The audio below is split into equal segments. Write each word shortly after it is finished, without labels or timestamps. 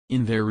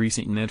In their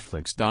recent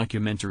Netflix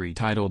documentary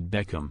titled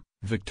Beckham,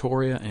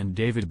 Victoria and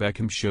David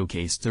Beckham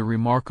showcased a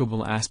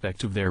remarkable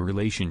aspect of their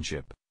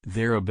relationship,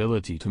 their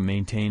ability to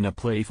maintain a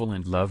playful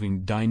and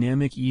loving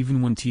dynamic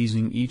even when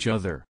teasing each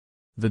other.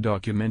 The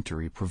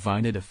documentary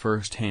provided a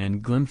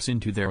first-hand glimpse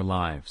into their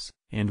lives,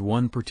 and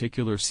one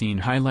particular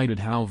scene highlighted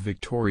how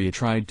Victoria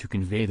tried to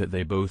convey that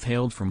they both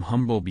hailed from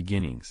humble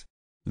beginnings.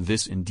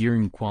 This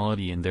endearing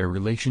quality in their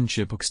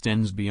relationship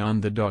extends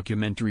beyond the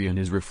documentary and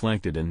is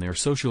reflected in their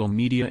social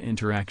media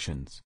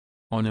interactions.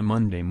 On a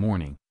Monday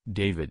morning,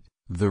 David,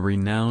 the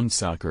renowned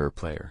soccer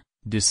player,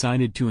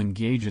 decided to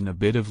engage in a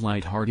bit of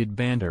light-hearted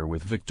banter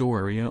with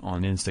Victoria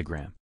on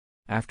Instagram.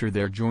 After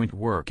their joint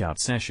workout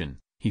session,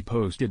 he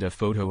posted a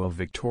photo of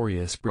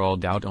Victoria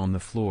sprawled out on the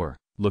floor,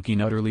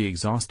 looking utterly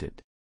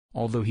exhausted.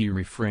 Although he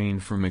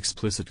refrained from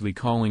explicitly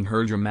calling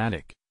her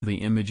dramatic, the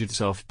image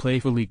itself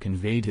playfully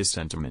conveyed his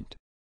sentiment.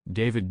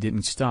 David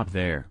didn't stop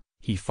there,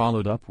 he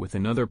followed up with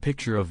another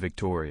picture of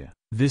Victoria,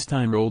 this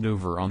time rolled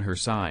over on her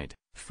side,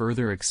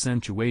 further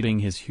accentuating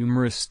his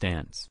humorous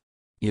stance.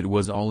 It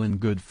was all in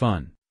good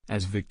fun,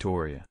 as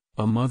Victoria,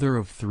 a mother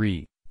of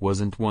 3,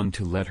 wasn't one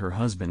to let her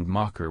husband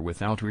mock her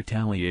without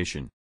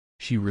retaliation.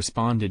 She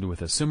responded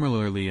with a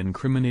similarly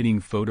incriminating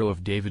photo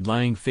of David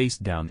lying face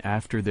down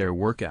after their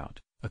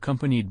workout,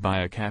 accompanied by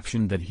a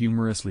caption that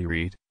humorously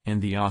read,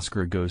 "And the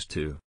Oscar goes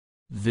to."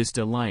 This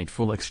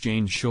delightful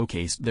exchange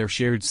showcased their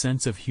shared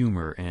sense of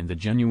humor and the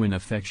genuine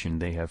affection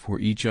they have for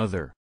each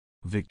other.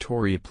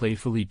 Victoria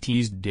playfully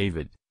teased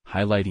David,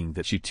 highlighting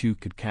that she too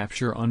could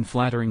capture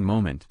unflattering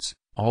moments,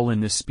 all in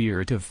the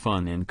spirit of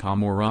fun and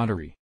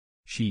camaraderie.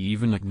 She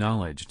even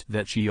acknowledged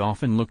that she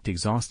often looked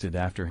exhausted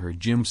after her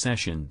gym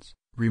sessions,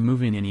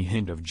 removing any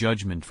hint of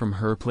judgment from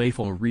her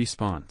playful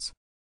response.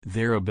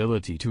 Their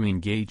ability to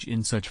engage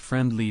in such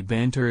friendly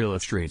banter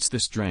illustrates the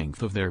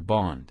strength of their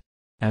bond.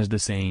 As the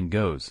saying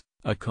goes,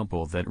 a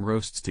couple that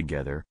roasts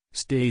together,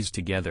 stays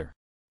together.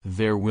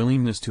 Their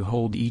willingness to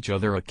hold each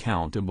other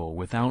accountable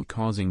without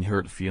causing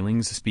hurt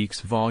feelings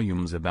speaks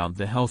volumes about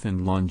the health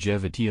and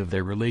longevity of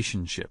their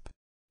relationship.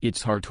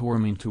 It's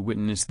heartwarming to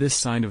witness this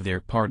side of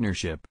their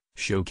partnership,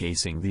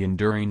 showcasing the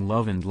enduring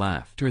love and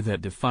laughter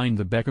that define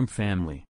the Beckham family.